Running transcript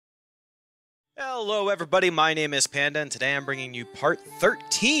Hello everybody, my name is Panda, and today I'm bringing you part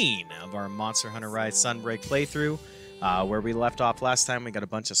 13 of our Monster Hunter Rise Sunbreak playthrough. Where we left off last time, we got a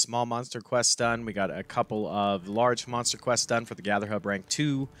bunch of small monster quests done. We got a couple of large monster quests done for the Gather Hub Rank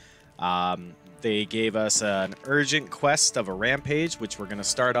 2. They gave us an urgent quest of a Rampage, which we're going to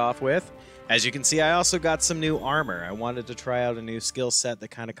start off with. As you can see, I also got some new armor. I wanted to try out a new skill set that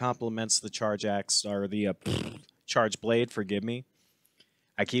kind of complements the Charge Axe, or the Charge Blade, forgive me.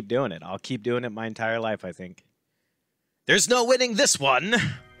 I keep doing it. I'll keep doing it my entire life, I think. There's no winning this one!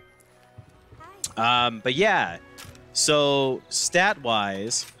 But yeah, so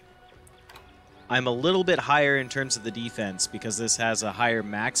stat-wise, I'm a little bit higher in terms of the defense because this has a higher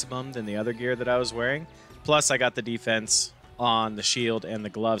maximum than the other gear that I was wearing. Plus, I got the defense on the shield, and the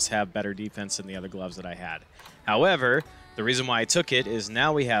gloves have better defense than the other gloves that I had. However, the reason why I took it is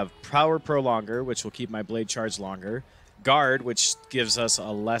now we have Power Prolonger, which will keep my blade charged longer. Guard, which gives us a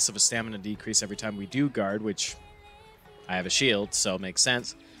less of a stamina decrease every time we do guard, which I have a shield, so makes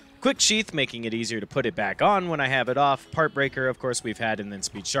sense. Quick Sheath, making it easier to put it back on when I have it off. Part Breaker, of course, we've had, and then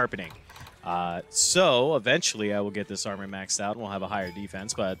Speed Sharpening. So eventually I will get this armor maxed out and we'll have a higher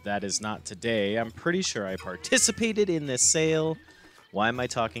defense, but that is not today. I'm pretty sure I participated in this sale. Why am I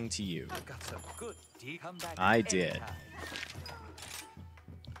talking to you? I did.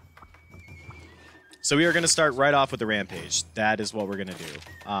 So we are going to start right off with the Rampage. That is what we're going to do. These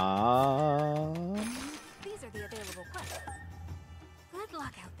are the available quests. Good luck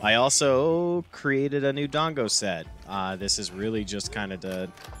out there. I also created a new Dongo set. This is really just kind of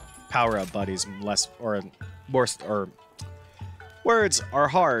to power up buddies less, or more, or words are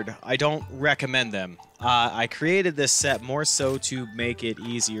hard. I don't recommend them. I created this set more so to make it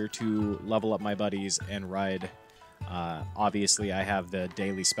easier to level up my buddies and ride. Obviously, I have the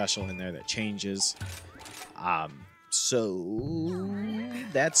daily special in there that changes. So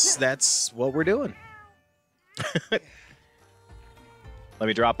that's what we're doing. Let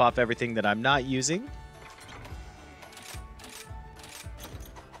me drop off everything that I'm not using.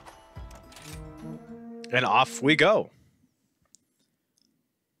 And off we go.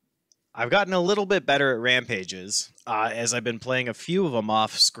 I've gotten a little bit better at Rampages, as I've been playing a few of them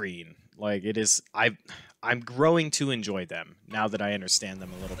off screen. Like, it is... I'm growing to enjoy them now that I understand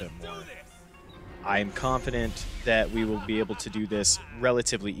them a little bit more. I'm confident that we will be able to do this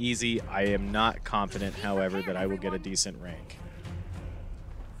relatively easy. I am not confident, however, that I will get a decent rank.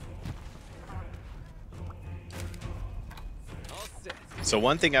 So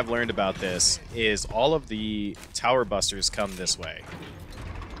one thing I've learned about this is all of the tower busters come this way.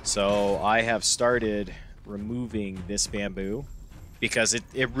 So I have started removing this bamboo because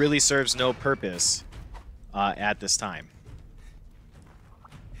it really serves no purpose at this time.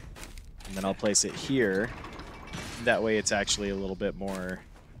 And then I'll place it here. That way it's actually a little bit more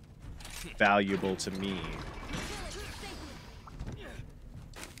valuable to me.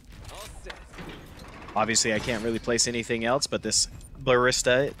 Obviously I can't really place anything else, but this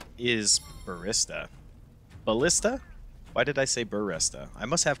Ballista is... Ballista? Why did I say Ballista? I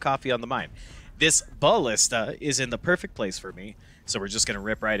must have coffee on the mind. This Ballista is in the perfect place for me, so we're just going to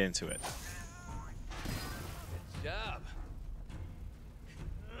rip right into it. Job.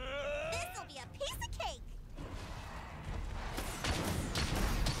 This'll be a piece of cake.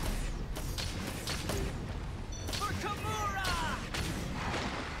 For Kimura!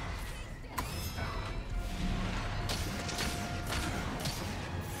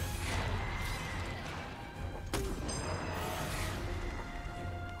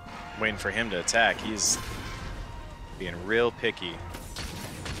 Waiting for him to attack. He's being real picky.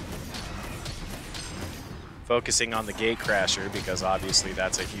 Focusing on the gate crasher because obviously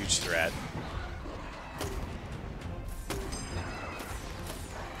that's a huge threat.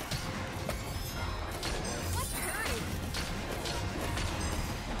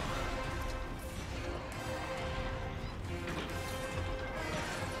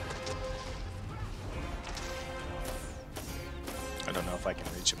 I don't know if I can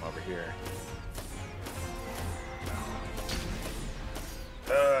reach him over here.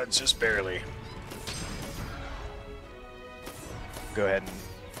 Just barely. Go ahead and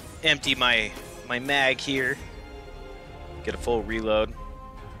empty my mag here. Get a full reload.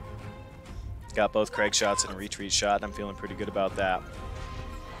 Got both Craig shots and a retreat shot. I'm feeling pretty good about that.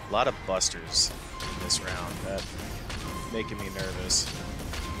 A lot of busters in this round. That's making me nervous.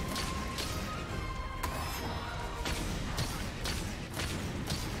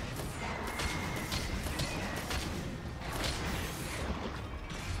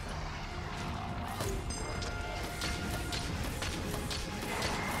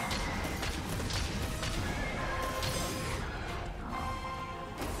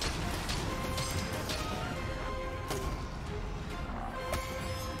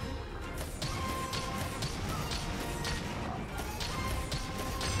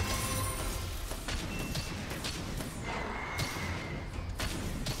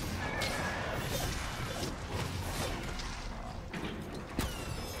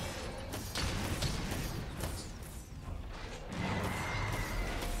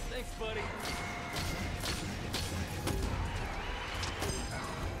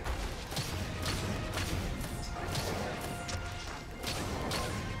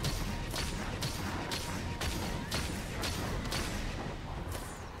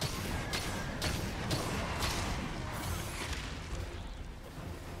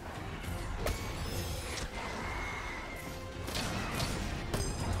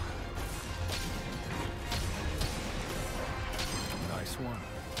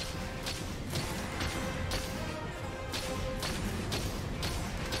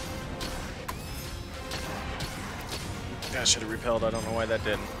 I should have repelled. I don't know why that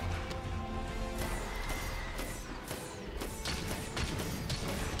didn't.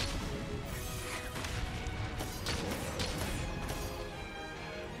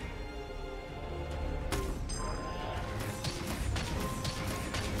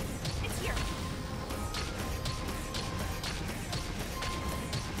 It's here.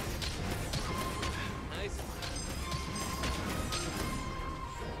 Nice.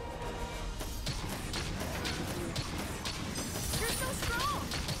 You're so strong.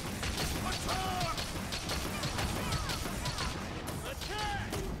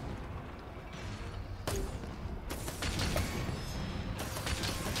 Attack!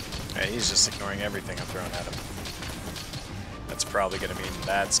 Yeah, he's just ignoring everything I'm throwing at him. That's probably going to mean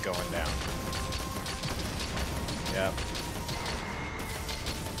that's going down. Yep.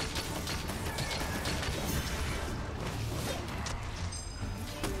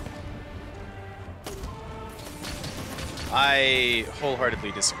 I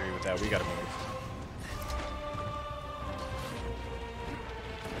wholeheartedly disagree with that. We gotta move.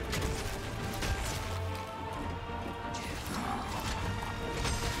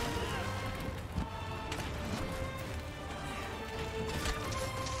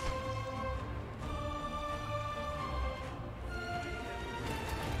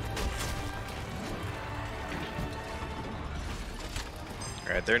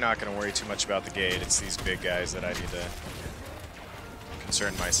 Alright, they're not gonna worry too much about the gate. It's these big guys that I need to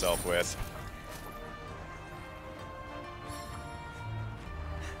concern myself with.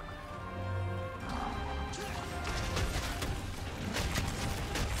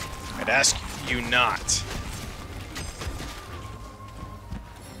 I'd ask you not.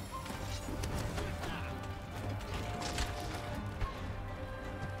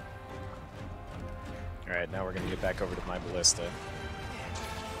 Alright, now we're gonna get back over to my ballista.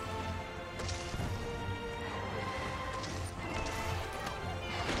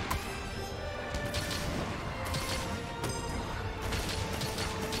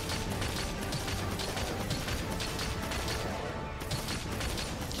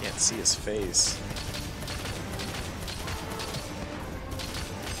 See his face.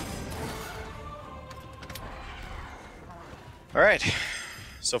 All right,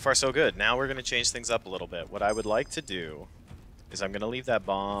 so far so good. Now we're gonna change things up a little bit. What I would like to do is I'm gonna leave that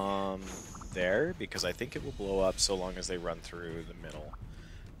bomb there because I think it will blow up so long as they run through the middle.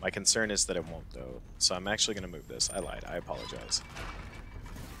 My concern is that it won't though, so I'm actually gonna move this. I lied, I apologize.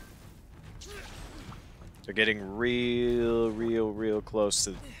 They're getting real close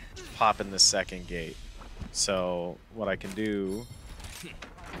to popping the second gate. So what I can do,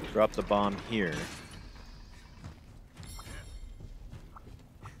 drop the bomb here.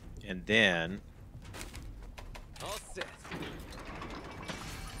 And then All set.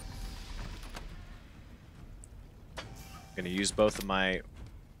 I'm going to use both of my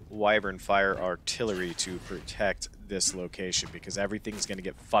Wyvern Fire Artillery to protect this location because everything's going to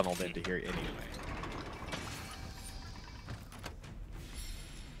get funneled into here anyway.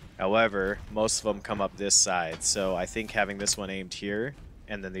 However, most of them come up this side, so I think having this one aimed here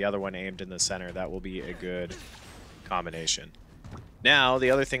and then the other one aimed in the center, that will be a good combination. Now,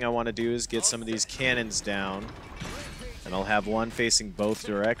 the other thing I want to do is get some of these cannons down, and I'll have one facing both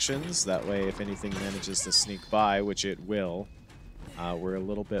directions. That way, if anything manages to sneak by, which it will, we're a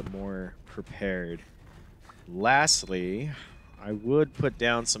little bit more prepared. Lastly, I would put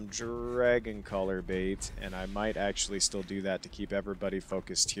down some dragon collar bait, and I might actually still do that to keep everybody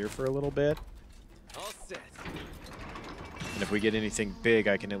focused here for a little bit. All set. And if we get anything big,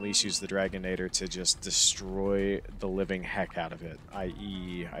 I can at least use the Dragonator to just destroy the living heck out of it.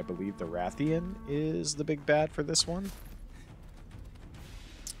 I.e., I believe the Rathian is the big bad for this one.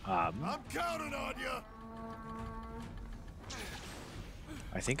 I'm counting on you.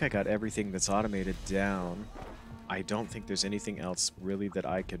 I think I got everything that's automated down. I don't think there's anything else really that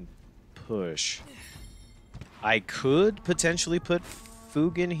I can push. I could potentially put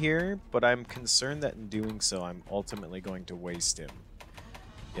Foog in here, but I'm concerned that in doing so, I'm ultimately going to waste him.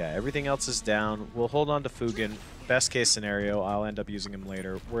 Yeah, everything else is down. We'll hold on to Fugan. Best case scenario, I'll end up using him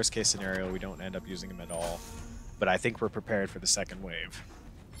later. Worst case scenario, we don't end up using him at all. But I think we're prepared for the second wave.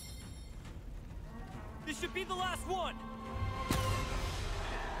 This should be the last one.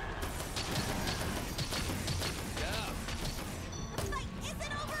 The fight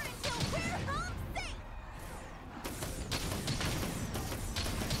isn't over until we're home safe.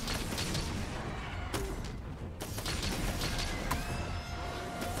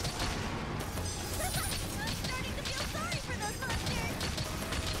 I'm starting to feel sorry for those monsters.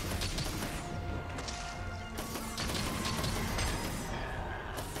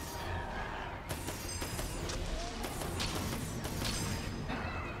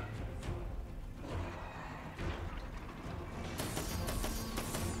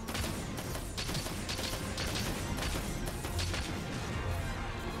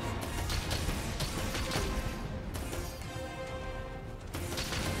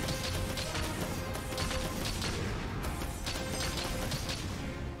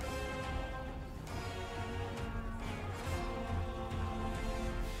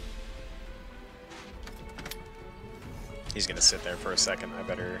 He's gonna sit there for a second. I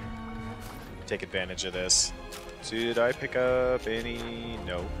better take advantage of this. Did I pick up any?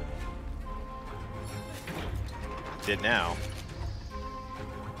 No. Did now.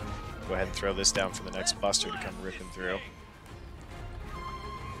 Go ahead and throw this down for the next buster to come ripping through.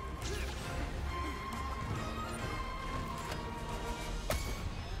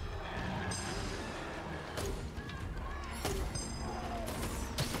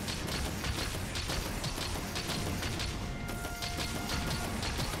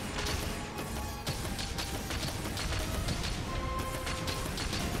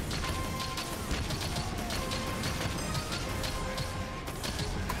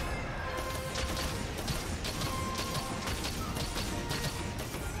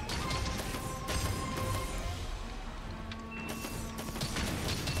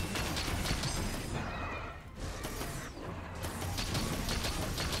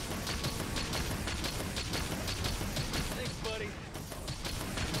 Thanks, buddy.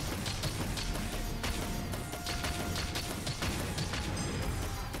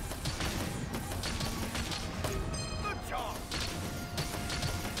 Good job.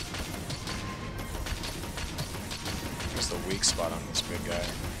 Where's the weak spot on this big guy?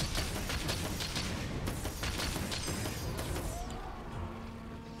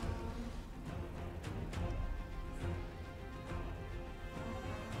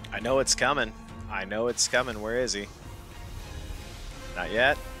 I know it's coming. I know it's coming. Where is he? Not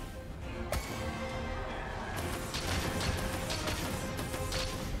yet.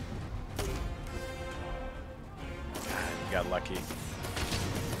 You got lucky.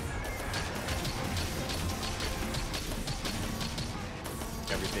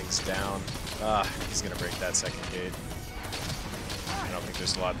 Everything's down. Ah, he's gonna break that second gate. I don't think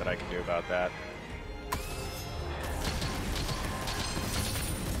there's a lot that I can do about that.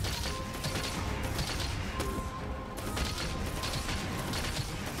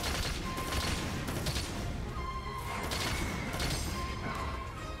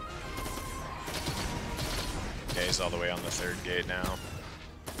 Okay, he's all the way on the third gate now.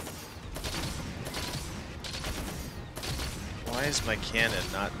 Why is my cannon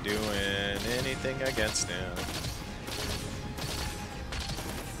not doing anything against him?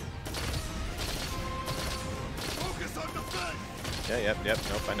 Focus on defense. Yeah, yep,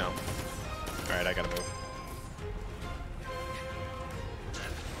 nope, I know. Alright, I gotta move.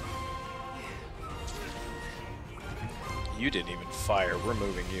 You didn't even fire, we're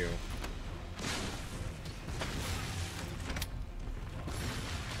moving you.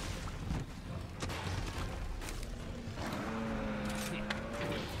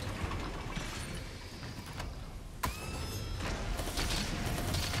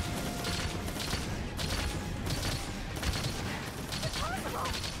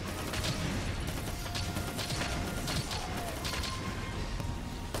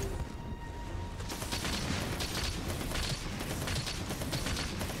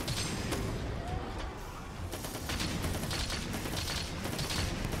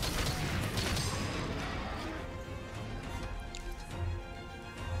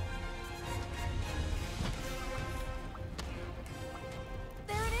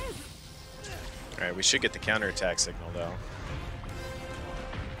 There it is. Alright, we should get the counterattack signal though.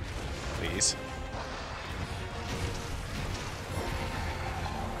 Please.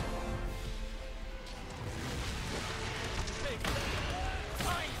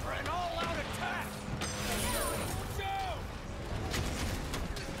 Time for an all-out attack. Go!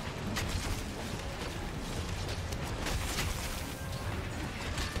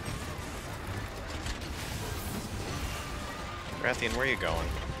 Rathian, where are you going?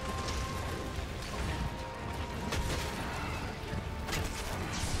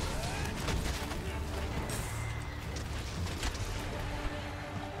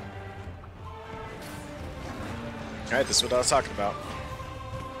 Alright, this is what I was talking about.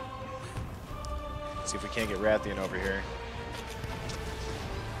 See if we can't get Rathian over here.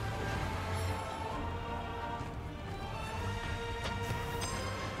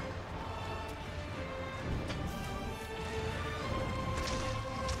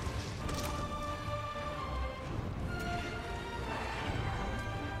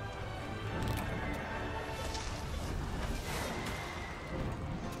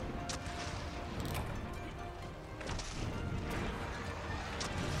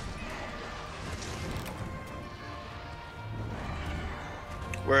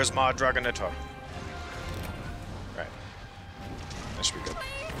 Where's my Dragonator? Right. That should be good.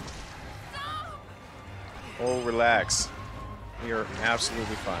 Oh, relax. We are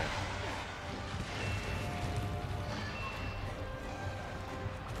absolutely fine.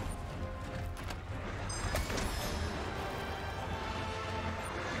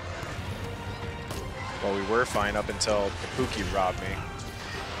 Well, we were fine up until the Pookie robbed me.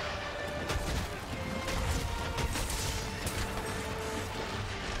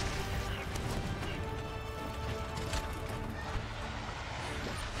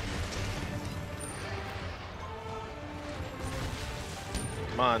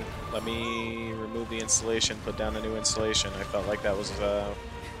 Come on, let me remove the installation, put down a new installation. I felt like that was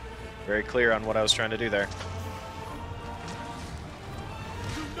very clear on what I was trying to do there.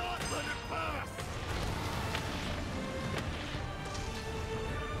 Do not let it pass!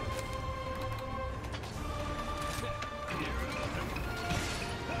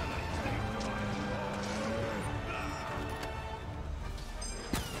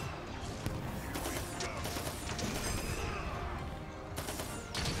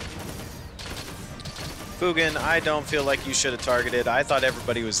 Fugan, I don't feel like you should have targeted. I thought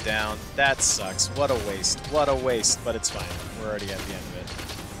everybody was down. That sucks. What a waste. What a waste, but it's fine. We're already at the end of it.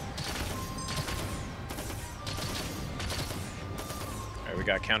 Alright, we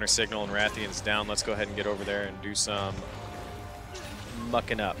got counter signal and Rathian's down. Let's go ahead and get over there and do some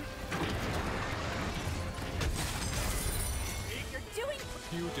mucking up. You're doing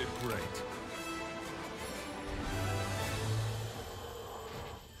You did great.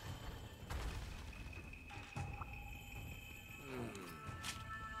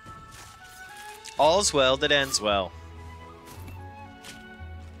 All's well that ends well.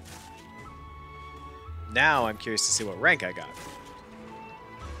 Now I'm curious to see what rank I got.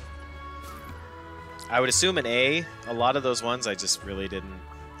 I would assume an A. A lot of those ones I just really didn't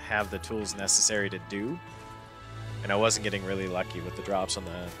have the tools necessary to do. And I wasn't getting really lucky with the drops on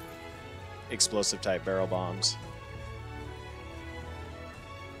the explosive type barrel bombs.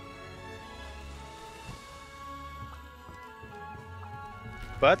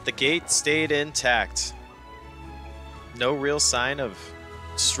 But the gate stayed intact. No real sign of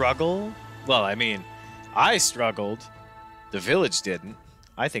struggle. Well, I mean, I struggled. The village didn't.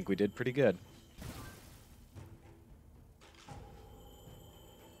 I think we did pretty good.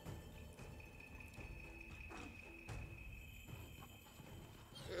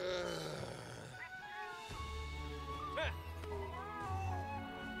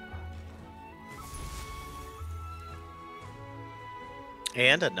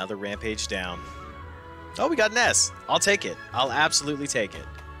 And another rampage down. Oh, we got an S. I'll take it. I'll absolutely take it.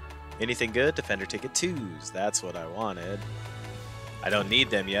 Anything good? Defender ticket 2s. That's what I wanted. I don't need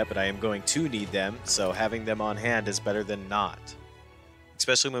them yet, but I am going to need them, so having them on hand is better than not.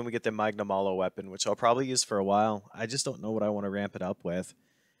 Especially when we get the Magnamalo weapon, which I'll probably use for a while. I just don't know what I want to ramp it up with.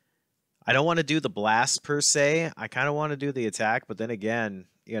 I don't want to do the blast per se. I kind of want to do the attack, but then again,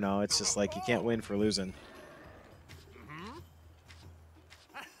 you know, it's just like you can't win for losing.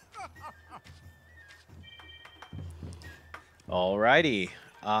 Alrighty.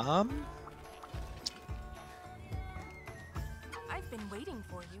 I've been waiting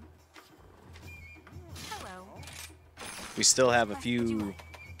for you. Hello. We still have a few,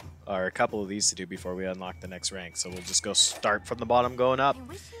 or a couple of these to do before we unlock the next rank, so we'll just go start from the bottom going up. I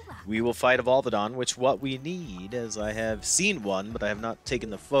wish you luck. We will fight Evolvedon, which what we need, as I have seen one, but I have not taken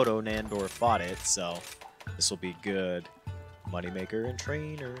the photo and or fought it, so this will be good. Moneymaker and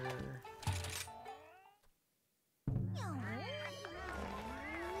trainer.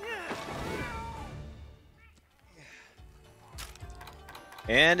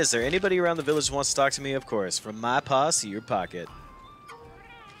 And is there anybody around the village who wants to talk to me? Of course. From my paws to your pocket.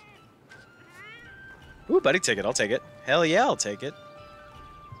 Ooh, buddy ticket. I'll take it. Hell yeah, I'll take it.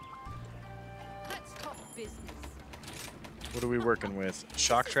 Let's talk business. What are we working with?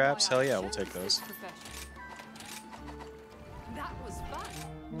 Shock traps? Hell yeah, we'll take those. That was fun.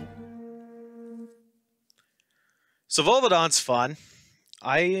 So Volvodon's fun.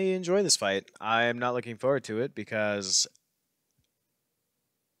 I enjoy this fight. I'm not looking forward to it because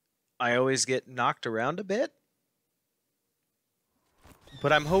I always get knocked around a bit.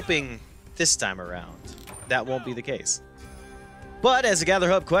 But I'm hoping this time around that won't be the case. But as a Gather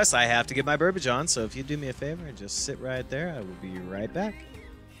Hub quest, I have to get my Burbage on, so if you do me a favor and just sit right there, I will be right back.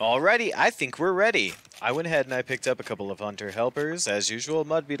 Alrighty, I think we're ready. I went ahead and I picked up a couple of Hunter Helpers, as usual,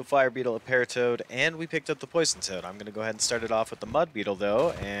 Mud Beetle, Fire Beetle, a Paratoad, and we picked up the Poison Toad. I'm going to go ahead and start it off with the Mud Beetle,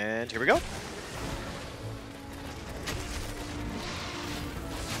 though, and here we go.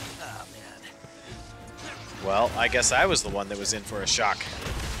 Well, I guess I was the one that was in for a shock.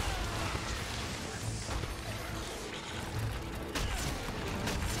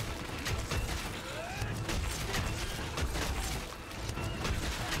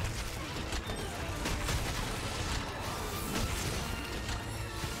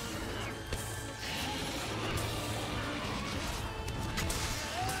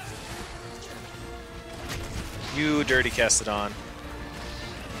 You dirty Kestodon.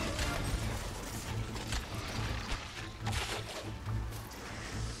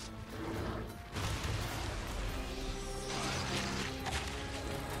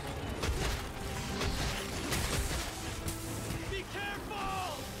 Be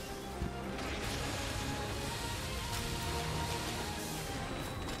careful!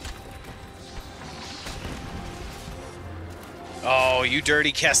 Oh, you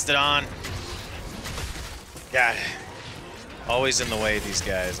dirty Kestodon. God. Always in the way, these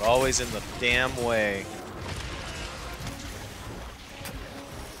guys. Always in the damn way.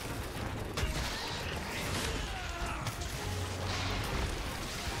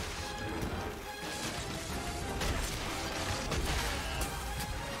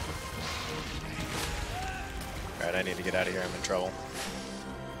 Alright, I need to get out of here. I'm in trouble.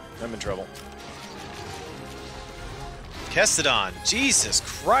 I'm in trouble. Kestodon, Jesus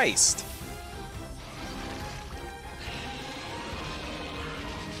Christ!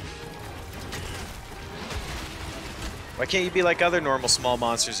 Why can't you be like other normal small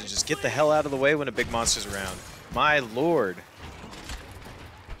monsters and just get the hell out of the way when a big monster's around? My lord.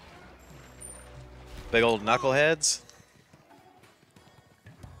 Big old knuckleheads.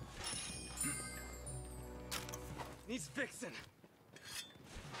 Needs fixing.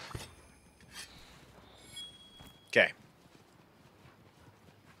 Okay.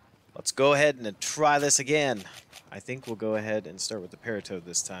 Let's go ahead and try this again. I think we'll go ahead and start with the Paratoad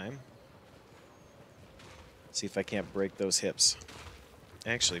this time. See if I can't break those hips.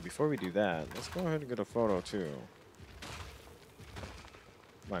 Actually, before we do that, let's go ahead and get a photo too.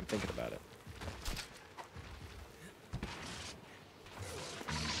 Well, I'm thinking about it.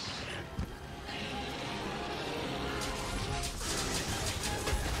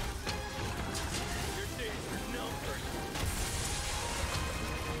 Your days are numbered.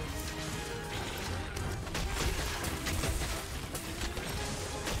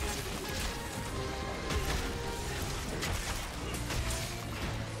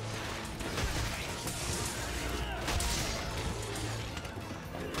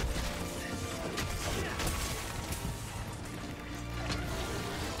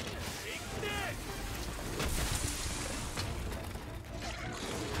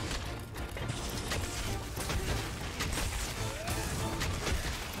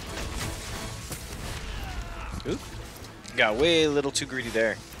 Oop. Got way a little too greedy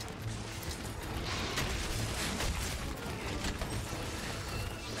there.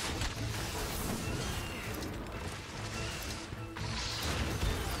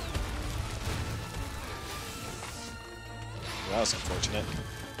 That was unfortunate.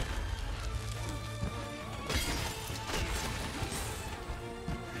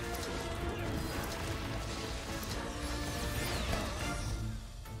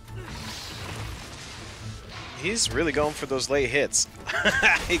 He's really going for those late hits.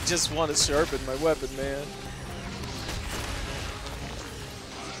 I just want to sharpen my weapon, man.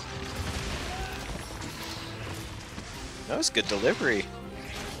 That was good delivery.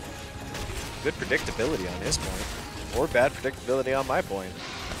 Good predictability on his point. Or bad predictability on my point.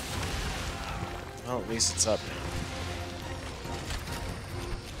 Well, at least it's up now.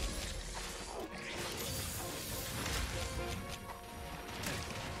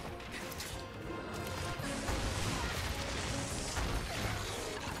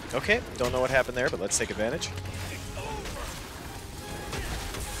 Okay, don't know what happened there, but let's take advantage.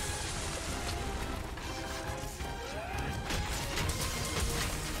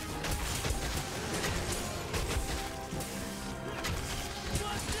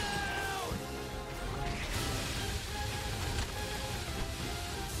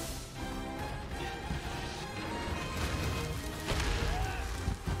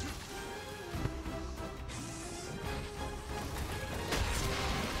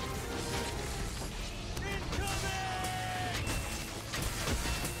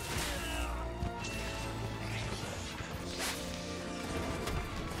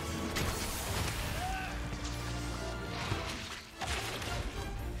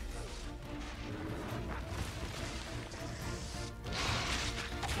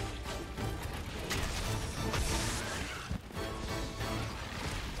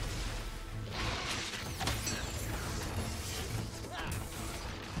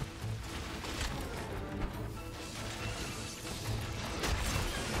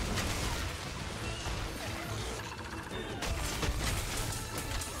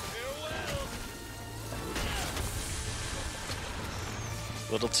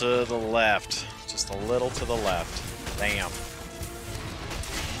 Little to the left. Just a little to the left. Damn.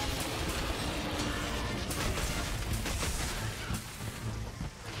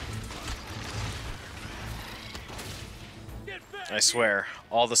 I swear,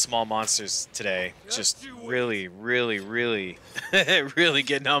 all the small monsters today just really, really, really, really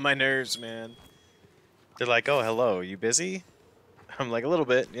getting on my nerves, man. They're like, oh, hello, you busy? I'm like, a little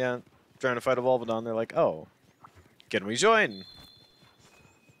bit, yeah. Trying to fight a Volvodon. They're like, oh, can we join?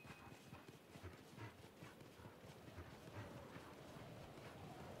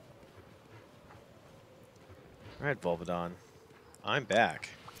 Alright, Volvodon. I'm back.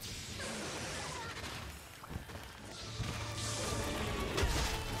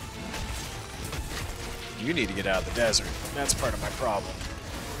 You need to get out of the desert. That's part of my problem.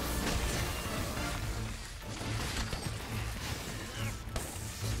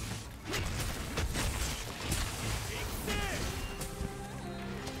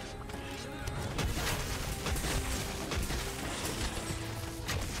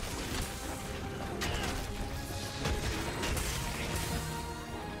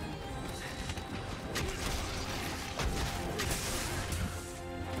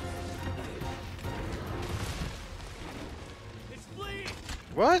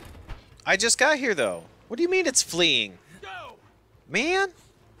 What? I just got here, though. What do you mean it's fleeing? Go! Man?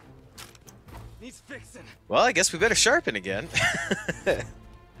 Needs fixing. Well, I guess we better sharpen again.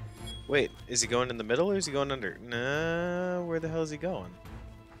 Wait, is he going in the middle or is he going under? No, where the hell is he going?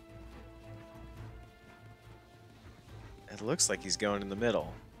 It looks like he's going in the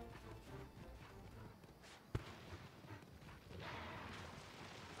middle.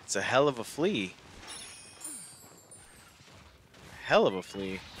 It's a hell of a flea. Hell of a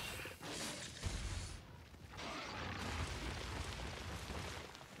flea.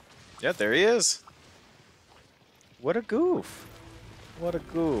 Yeah, there he is. What a goof. What a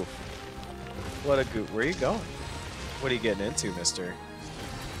goof. What a goof. Where are you going? What are you getting into, mister?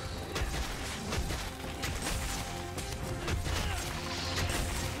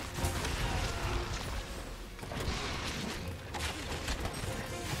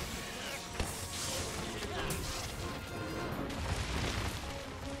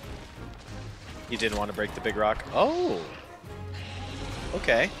 You didn't want to break the big rock? Oh!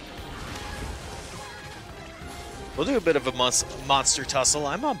 Okay. We'll do a bit of a monster tussle.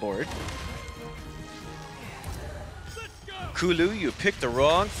 I'm on board. Kulu, you picked the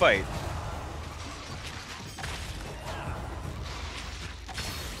wrong fight.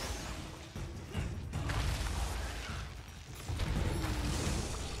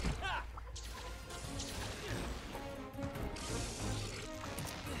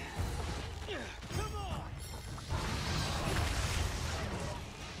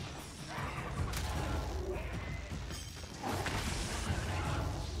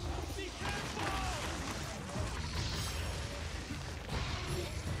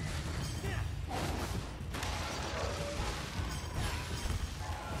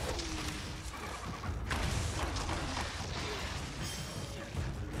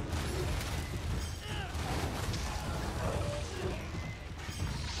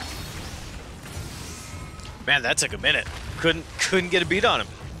 Man, that took a minute. Couldn't get a beat on him.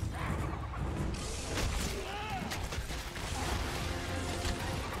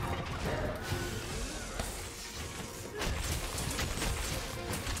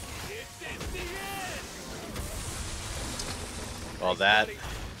 Well, that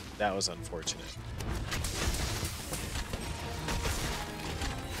was unfortunate.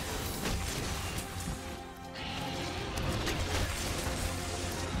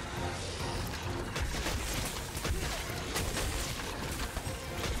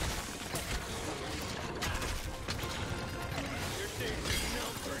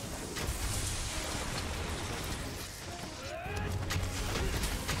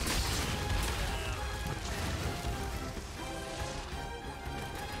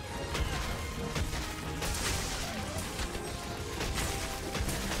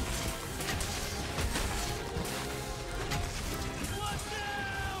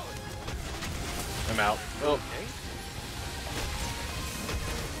 I'm out. Oh.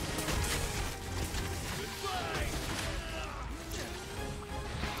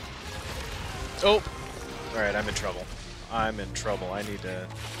 Oh. All right, I'm in trouble. I'm in trouble. I need to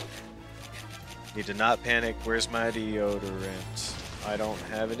not panic. Where's my deodorant? I don't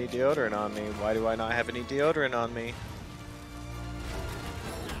have any deodorant on me. Why do I not have any deodorant on me?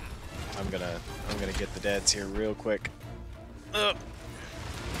 I'm gonna get the deads here real quick.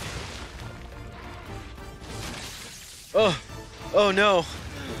 Oh, oh no,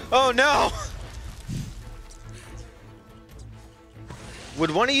 oh no!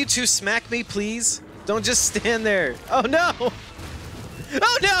 Would one of you two smack me, please? Don't just stand there. Oh no!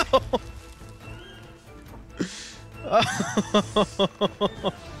 Oh no! Oh,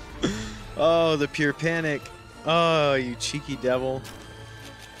 oh the pure panic. Oh, you cheeky devil.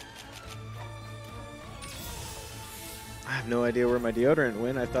 I have no idea where my deodorant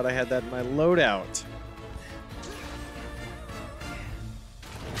went. I thought I had that in my loadout.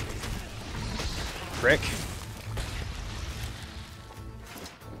 Prick.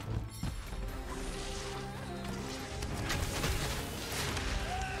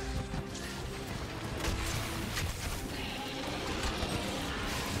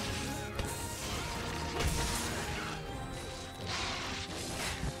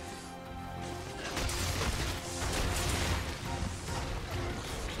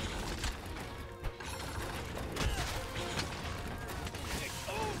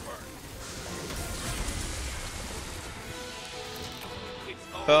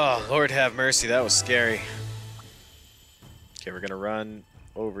 Oh, Lord have mercy, that was scary. Okay, we're gonna run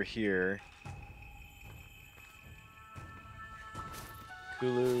over here.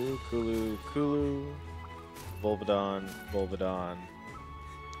 Kulu, Kulu, Kulu. Volvidon, Volvidon.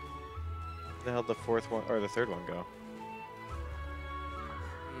 Where the hell did the fourth one, or the third one go?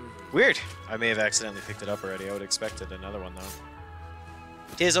 Weird! I may have accidentally picked it up already. I would have expected another one, though.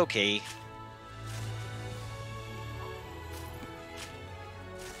 Tis okay.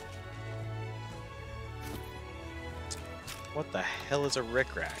 What the hell is a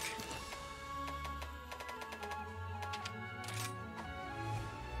rickrack?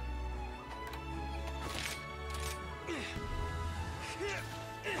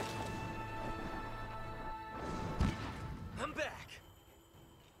 I'm back.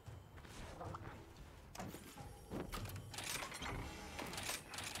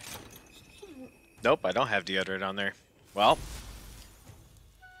 Nope, I don't have deodorant on there. Well,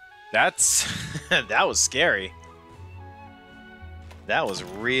 that's that was scary. That was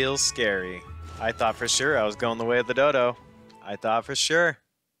real scary. I thought for sure I was going the way of the dodo. I thought for sure.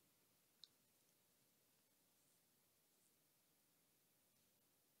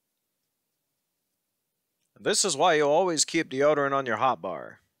 This is why you always keep deodorant on your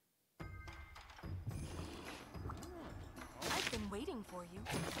hotbar. I've been waiting for you.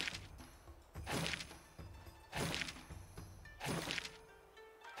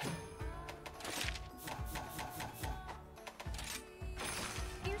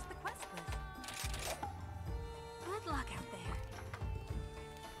 Here's the quest list. Good luck out there.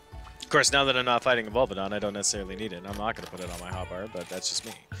 Of course, now that I'm not fighting a Volvidon, I don't necessarily need it. I'm not going to put it on my hotbar, but that's just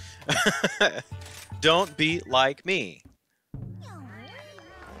me. Don't be like me.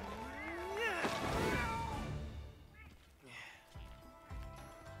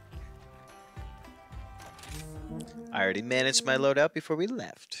 I already managed my loadout before we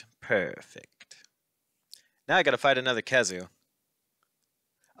left. Perfect. Now I gotta fight another Kazu.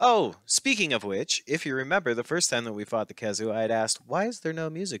 Oh, speaking of which, if you remember the first time that we fought the Kazu, I had asked, why is there no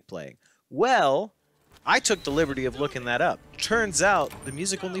music playing? Well, I took the liberty of looking that up. Turns out, the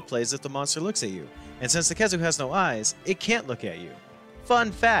music only plays if the monster looks at you. And since the Kazu has no eyes, it can't look at you.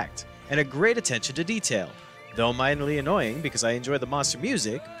 Fun fact, and a great attention to detail. Though mildly annoying because I enjoy the monster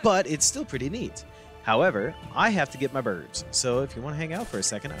music, but it's still pretty neat. However, I have to get my burbs, so if you want to hang out for a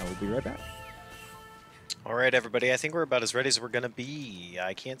second, I will be right back. Alright everybody, I think we're about as ready as we're going to be.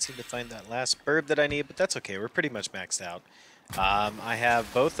 I can't seem to find that last burb that I need, but that's okay, we're pretty much maxed out. I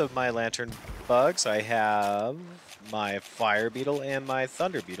have both of my lantern bugs, I have my fire beetle and my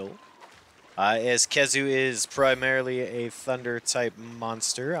thunder beetle. As Kazu is primarily a thunder type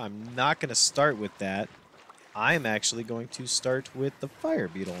monster, I'm not going to start with that. I'm actually going to start with the fire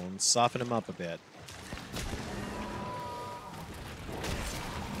beetle and soften him up a bit.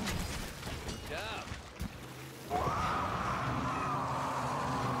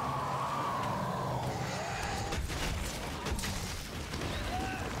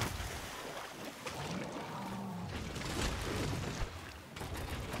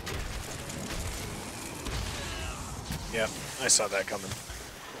 Yep, I saw that coming.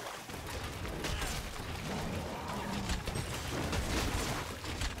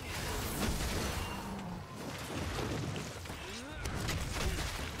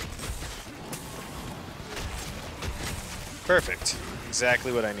 Perfect.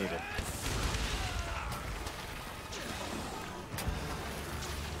 Exactly what I needed.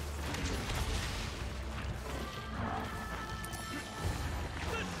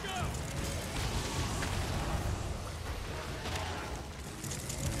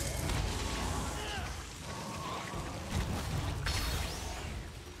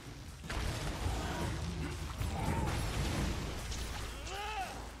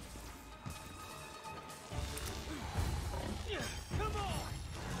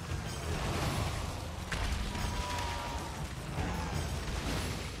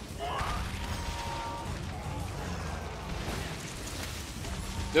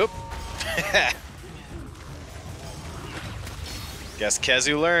 Guess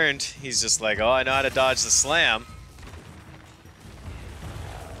Kezu learned. He's just like, oh, I know how to dodge the slam.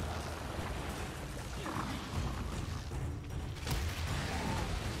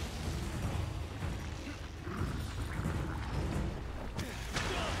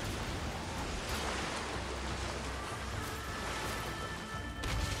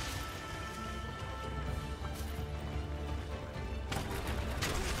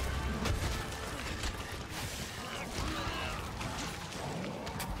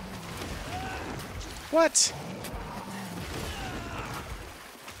 What?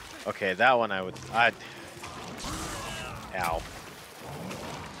 Okay, that one I'd... Ow.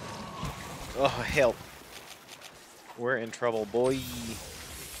 Oh, help. We're in trouble, boy.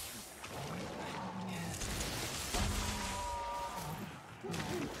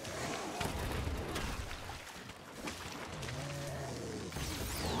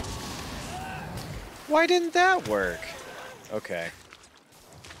 Why didn't that work? Okay.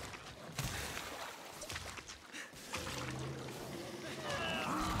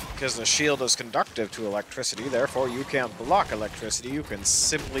 Because the shield is conductive to electricity, therefore you can't block electricity. You can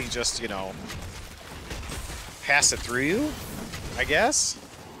simply just, you know, pass it through you, I guess?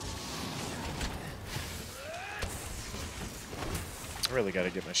 I really gotta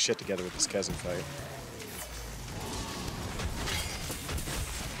get my shit together with this Kezu fight.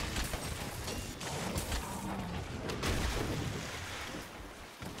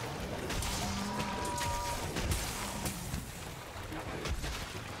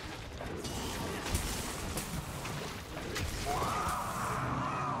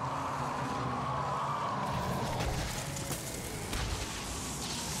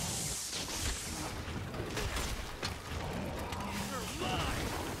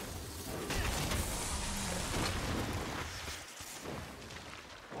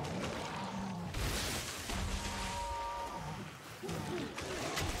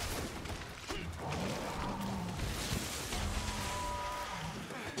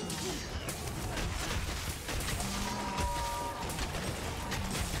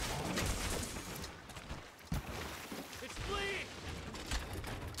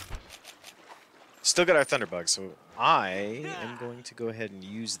 Still got our Thunderbug, so I am going to go ahead and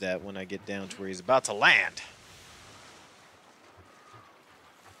use that when I get down to where he's about to land.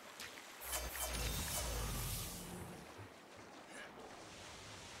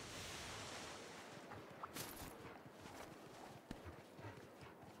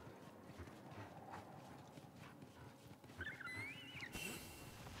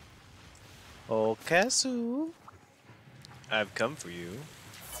 Oh, Kezu, I've come for you.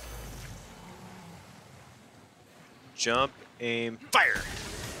 Jump, aim, fire!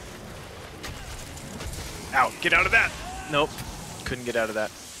 Ow, get out of that! Nope, couldn't get out of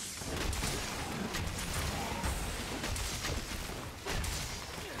that.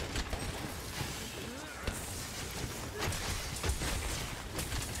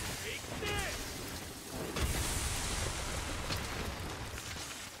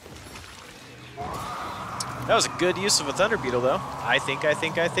 That was a good use of a Thunder Beetle, though. I think.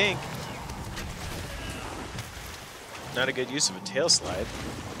 Not a good use of a tail slide.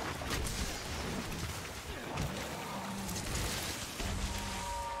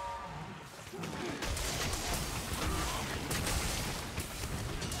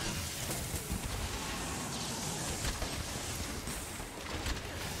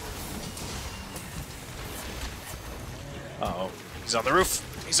 Uh-oh. He's on the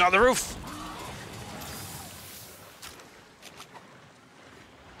roof! He's on the roof!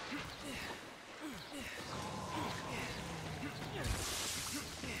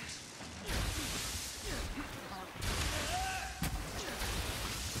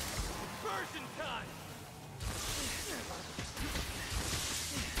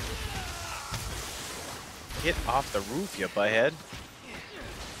 Get off the roof, you butthead.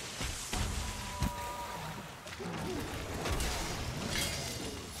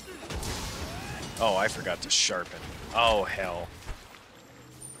 Oh, I forgot to sharpen. Oh, hell.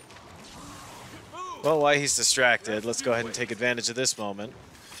 Well, while he's distracted, let's go ahead and take advantage of this moment.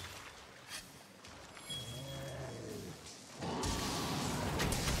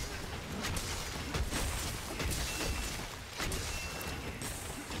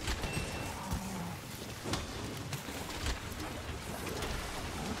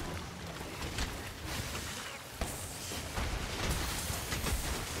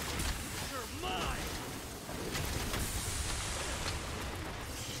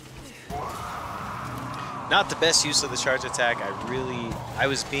 Not the best use of the charge attack. I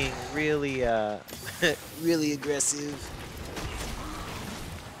was being really, really aggressive.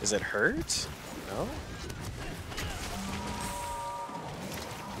 Is it hurt? No?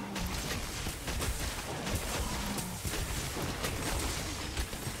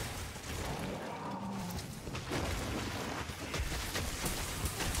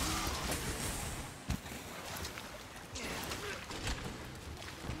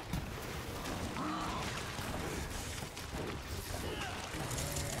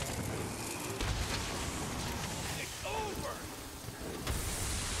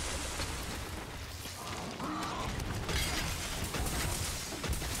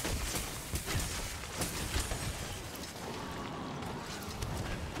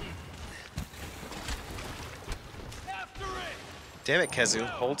 Damn it, Kezu,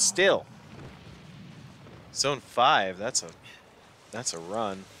 hold still. Zone 5, that's a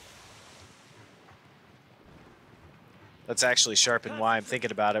run. Let's actually sharpen why I'm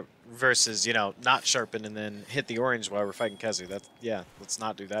thinking about it versus, you know, not sharpen and then hit the orange while we're fighting Kezu. That's, yeah, let's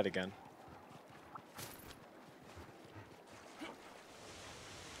not do that again.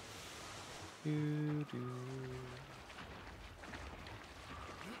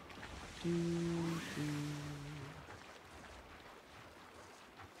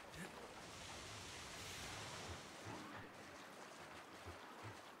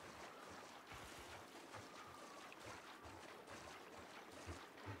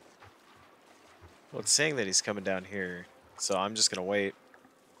 Well, it's saying that he's coming down here, so I'm just going to wait.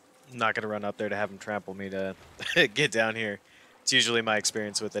 I'm not going to run up there to have him trample me to get down here. It's usually my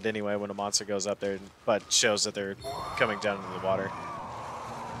experience with it anyway when a monster goes up there, but shows that they're coming down into the water.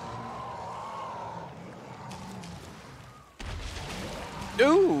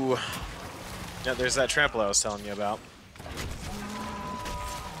 Ooh! Yeah, there's that trample I was telling you about.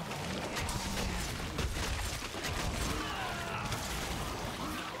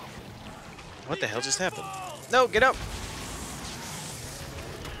 What the hell just happened? No, get up!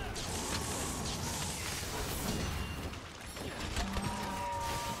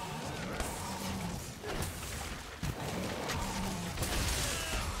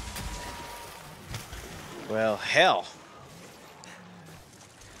 Well, hell.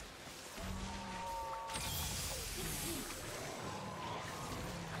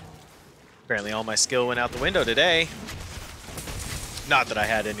 Apparently all my skill went out the window today. Not that I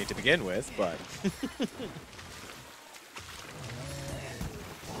had any to begin with, but...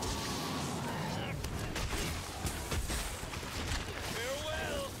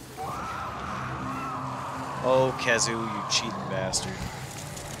 Oh, Kezu, you cheating bastard.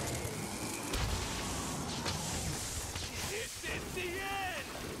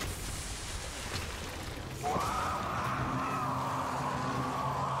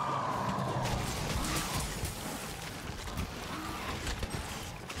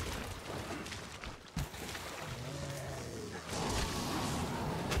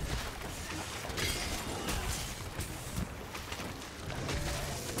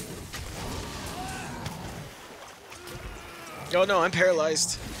 Oh no, I'm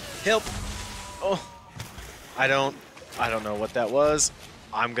paralyzed. Help! Oh, I don't know what that was.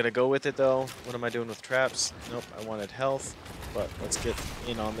 I'm gonna go with it though. What am I doing with traps? Nope, I wanted health, but let's get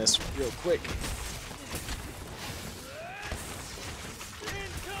in on this real quick.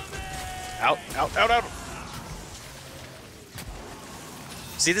 Out, out, out, out!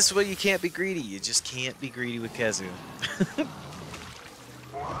 See, this is why you can't be greedy. You just can't be greedy with Kezu.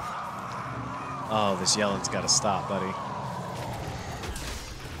 Oh, this yelling's gotta stop, buddy.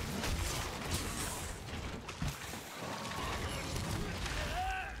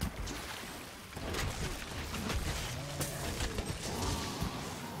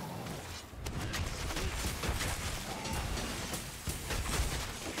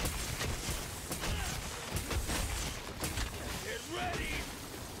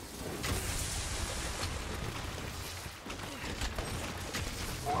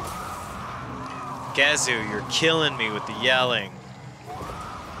 Kezu, you're killing me with the yelling.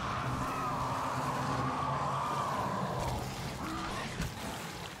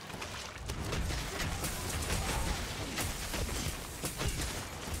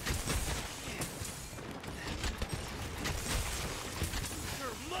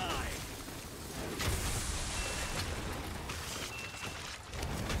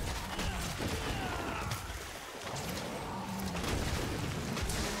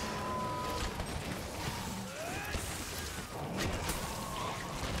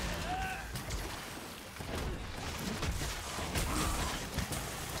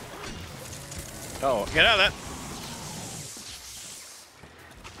 Oh, get out of that.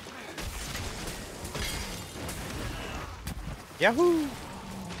 Yahoo!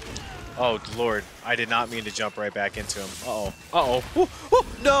 Oh, Lord. I did not mean to jump right back into him. Uh-oh. Uh-oh. Ooh, ooh,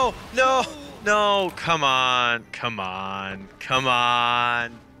 no, no, no. Come on. Come on. Come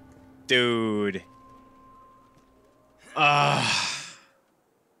on. Dude.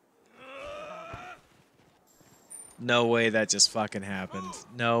 No way that just fucking happened.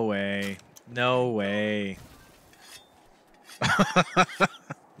 No way. No way.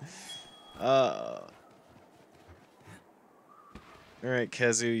 Alright,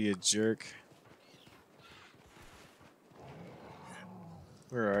 Kezu, you jerk.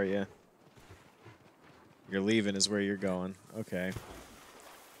 Where are you? You're leaving is where you're going. Okay.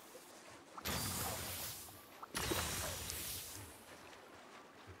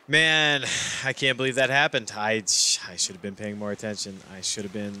 Man, I can't believe that happened. I should have been paying more attention. I should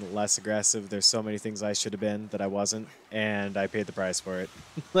have been less aggressive. There's so many things I should have been that I wasn't, and I paid the price for it.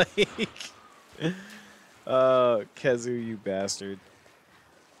 Like, oh, Kezu, you bastard.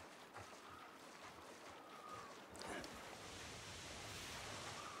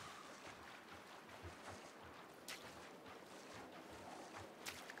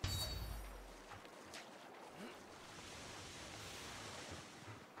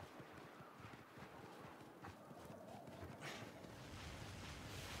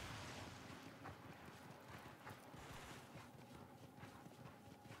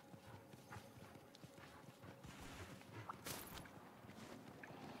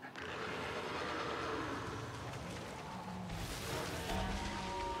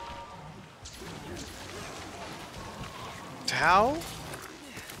 How?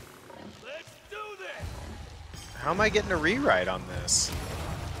 Let's do this! How am I getting a rewrite on this?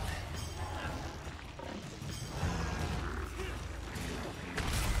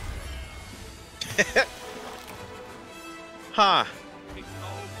 Huh. It's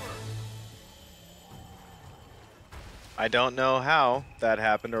over! I don't know how that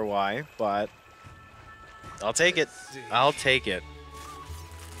happened or why, but I'll take it. I'll take it.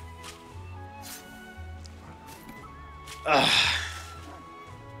 Ugh.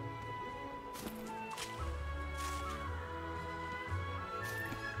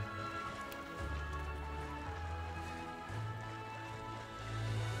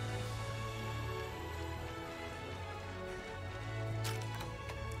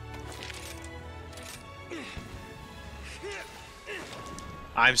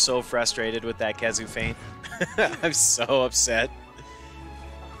 I'm so frustrated with that Kezu feint. I'm so upset.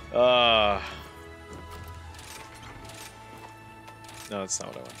 No, that's not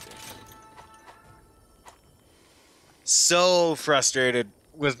what I want to do. So frustrated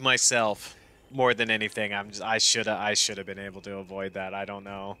with myself more than anything. I should have been able to avoid that. I don't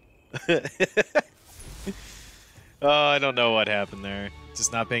know. Oh, I don't know what happened there.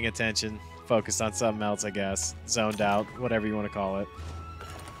 Just not paying attention. Focused on something else, I guess. Zoned out, whatever you want to call it.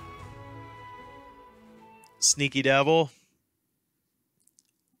 Sneaky devil.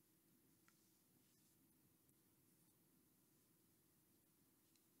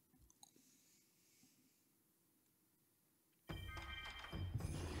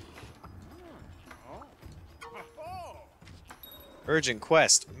 Urgent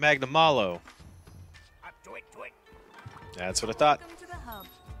quest, Magnamalo. Up to it, to it. That's what I thought. Welcome to the hub.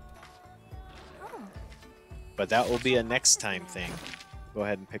 Oh, But that will be a next time thing. Go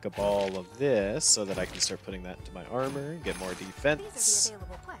ahead and pick up all of this so that I can start putting that into my armor, get more these defense. are the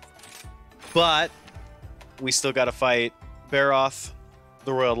available quests. But we still got to fight Baroth,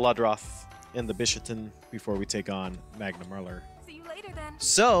 the Royal Ludroth, and the Bishoton before we take on Magnamalo. See you later then.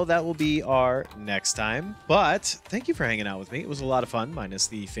 So that will be our next time. But thank you for hanging out with me. It was a lot of fun, minus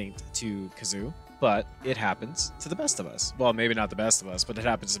the feint to Kazoo. But it happens to the best of us. Well, maybe not the best of us, but it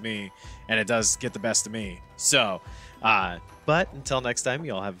happens to me, and it does get the best of me. So, but until next time,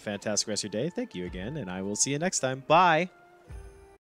 you all have a fantastic rest of your day. Thank you again, and I will see you next time. Bye!